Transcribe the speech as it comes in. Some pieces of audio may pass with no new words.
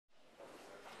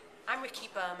I'm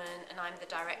Ricky Berman, and I'm the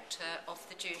director of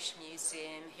the Jewish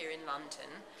Museum here in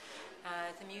London.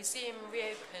 The museum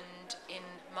reopened in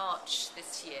March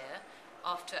this year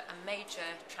after a major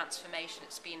transformation.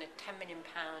 It's been a £10 million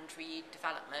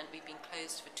redevelopment. We've been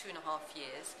closed for 2.5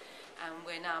 years, and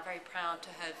we're now very proud to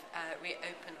have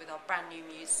reopened with our brand new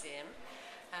museum.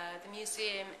 The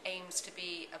museum aims to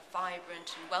be a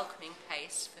vibrant and welcoming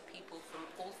place for people from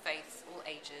all faiths, all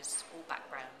ages, all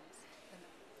backgrounds.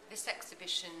 This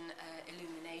exhibition,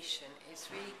 Illumination, is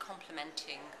really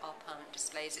complementing our permanent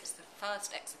displays. It's the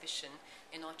first exhibition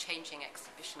in our changing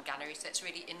exhibition gallery, so it's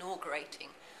really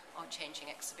inaugurating our changing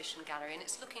exhibition gallery, and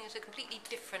it's looking at a completely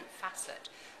different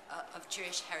facet of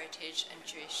Jewish heritage and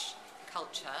Jewish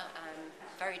culture,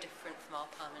 very different from our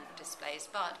permanent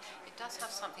displays, but it does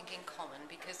have something in common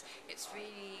because it's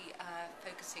really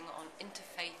focusing on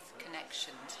interfaith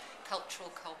connections, cultural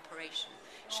cooperation,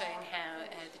 showing how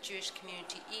the Jewish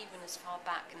community, even as far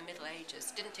back in the Middle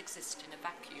Ages, didn't exist in a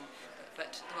vacuum,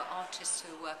 but there were artists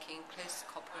who were working in close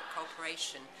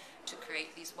cooperation to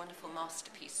create these wonderful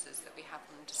masterpieces that we have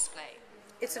on display.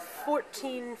 It's a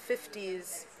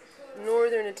 1450s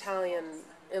Northern Italian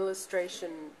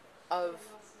illustration of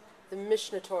the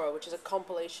Mishnah Torah, which is a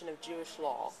compilation of Jewish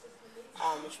law,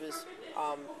 which was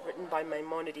written by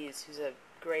Maimonides, who's a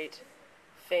great,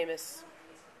 famous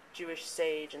Jewish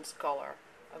sage and scholar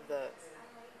of the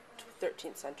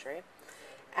 13th century.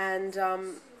 And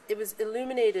it was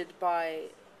illuminated by,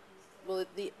 well,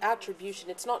 the attribution,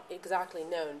 it's not exactly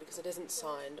known because it isn't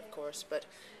signed, of course, but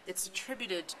it's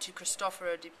attributed to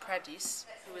Cristoforo di Predis,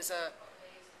 who was a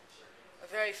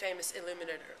very famous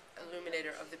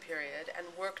illuminator of the period and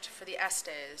worked for the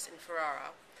Estes in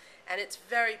Ferrara. And it's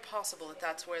very possible that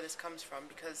that's where this comes from,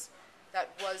 because that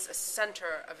was a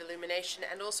center of illumination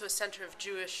and also a center of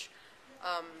Jewish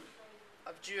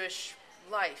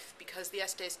life, because the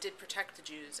Estes did protect the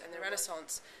Jews, and the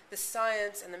Renaissance, the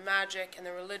science and the magic and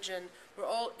the religion were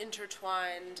all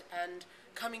intertwined and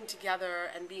coming together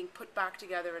and being put back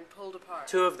together and pulled apart.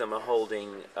 Two of them are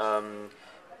holding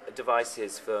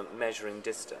devices for measuring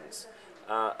distance,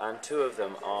 and two of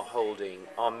them are holding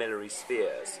armillary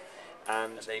spheres,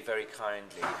 and they very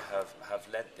kindly have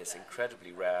lent this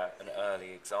incredibly rare and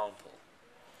early example.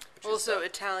 Also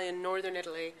Italian, northern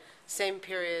Italy, same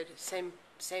period, same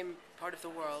part of the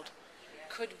world. It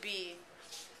could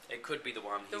be the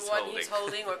one he's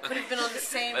holding, or it could have been on the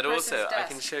same but person's also, desk. I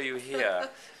can show you here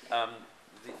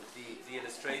the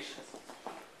illustration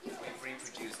we've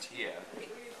reproduced here.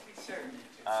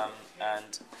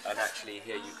 And actually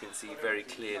here you can see very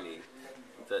clearly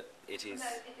that it is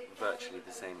virtually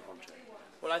the same object.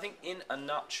 Well, I think in a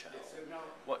nutshell,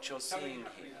 what you're seeing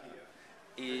here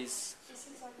is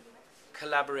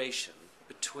collaboration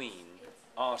between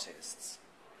artists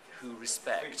who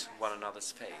respect one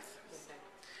another's faith.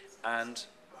 And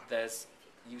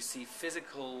you see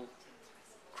physical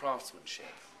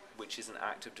craftsmanship, which is an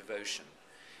act of devotion,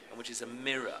 and which is a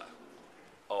mirror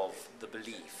of the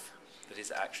belief that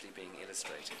is actually being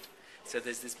illustrated. So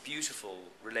there's this beautiful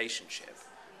relationship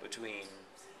between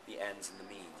the ends and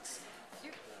the means.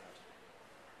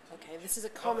 Okay, this is a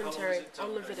commentary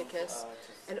on Leviticus,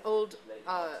 an old,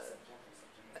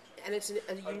 and it's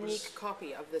a unique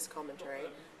copy of this commentary,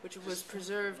 which was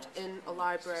preserved in a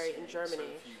library in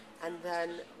Germany, and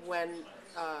then when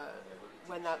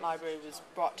that library was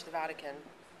brought to the Vatican,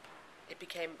 it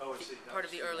became part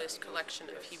of the earliest collection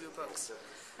of Hebrew books.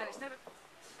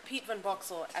 Piet van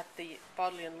Boxel at the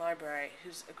Bodleian Library,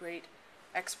 who's a great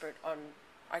expert on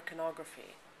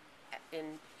iconography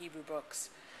in Hebrew books,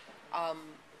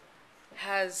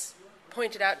 has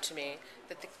pointed out to me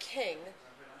that the king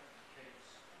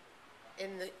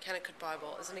in the Connecticut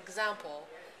Bible is an example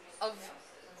of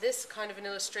this kind of an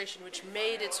illustration which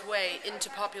made its way into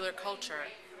popular culture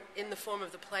in the form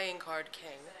of the playing card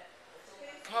king,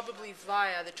 probably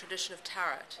via the tradition of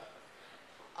tarot,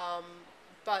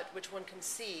 but which one can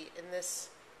see in this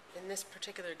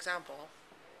particular example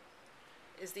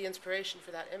is the inspiration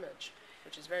for that image,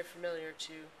 which is very familiar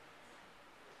to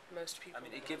most people. I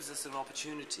mean, it gives us an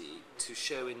opportunity to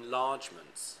show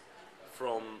enlargements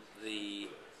from the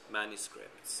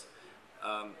manuscripts,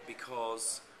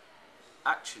 because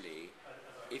actually,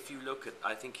 if you look at,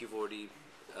 I think you've already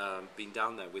been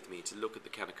down there with me to look at the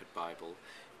Connecticut Bible,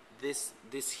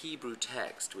 this Hebrew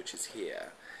text, which is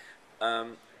here,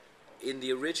 in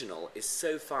the original is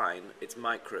so fine, it's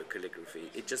micro calligraphy,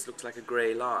 it just looks like a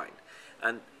grey line.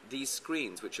 And these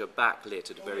screens, which are backlit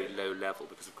at a very low level,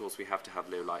 because of course we have to have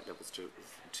low light levels to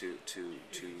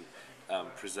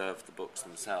preserve the books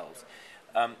themselves,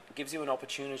 gives you an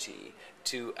opportunity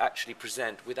to actually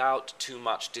present without too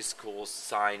much discourse,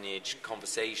 signage,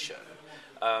 conversation,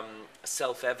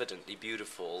 self-evidently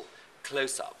beautiful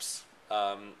close-ups,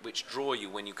 which draw you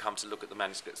when you come to look at the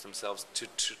manuscripts themselves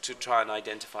to try and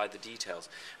identify the details.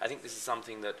 I think this is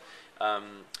something that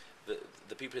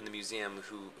the people in the museum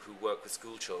who work with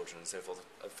school children and so forth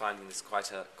are finding this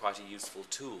quite a useful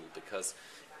tool, because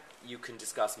you can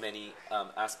discuss many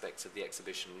aspects of the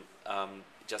exhibition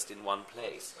just in one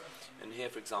place. And here,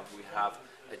 for example, we have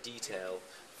a detail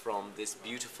from this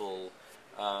beautiful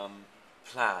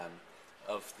plan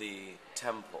of the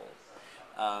temple.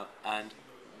 And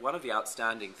one of the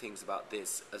outstanding things about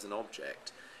this as an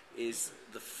object is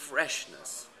the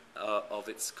freshness of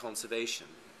its conservation.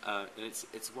 And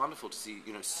it's wonderful to see,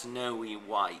 snowy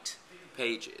white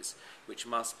pages, which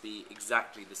must be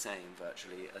exactly the same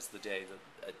virtually as the day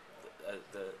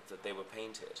that they were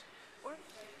painted.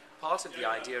 Part of the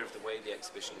idea of the way the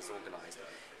exhibition is organised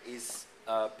is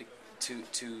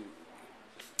to,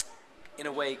 in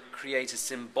a way, create a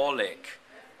symbolic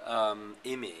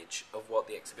image of what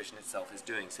the exhibition itself is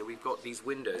doing. So we've got these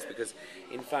windows because,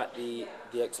 in fact, the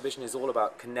exhibition is all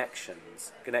about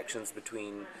connections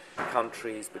between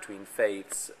countries, between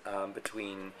faiths,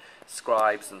 between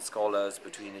scribes and scholars,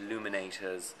 between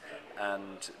illuminators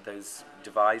and those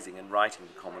devising and writing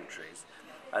the commentaries.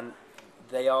 And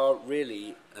they are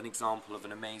really an example of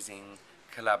an amazing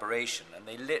collaboration, and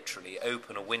they literally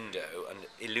open a window, and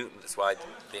that's why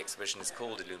the exhibition is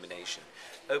called Illumination,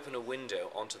 open a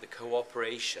window onto the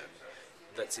cooperation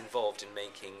that's involved in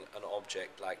making an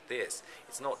object like this.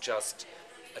 It's not just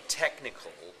a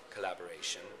technical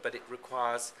collaboration, but it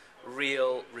requires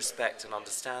real respect and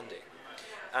understanding.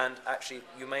 And actually,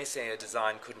 you may say a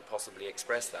design couldn't possibly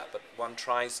express that, but one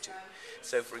tries to.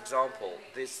 So, for example,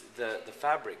 the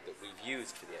fabric that we've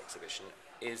used for the exhibition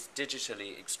is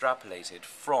digitally extrapolated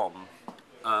from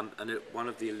one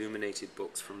of the illuminated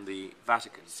books from the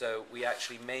Vatican. So we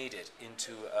actually made it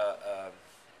into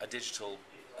a digital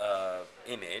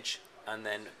image and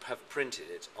then have printed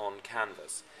it on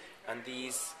canvas. And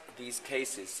these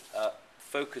cases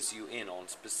focus you in on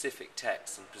specific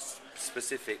texts and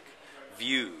specific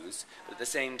views, but at the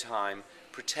same time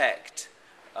protect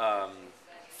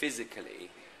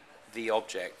physically the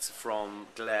objects from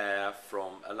glare,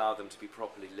 allow them to be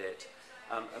properly lit,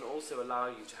 and also allow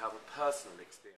you to have a personal experience.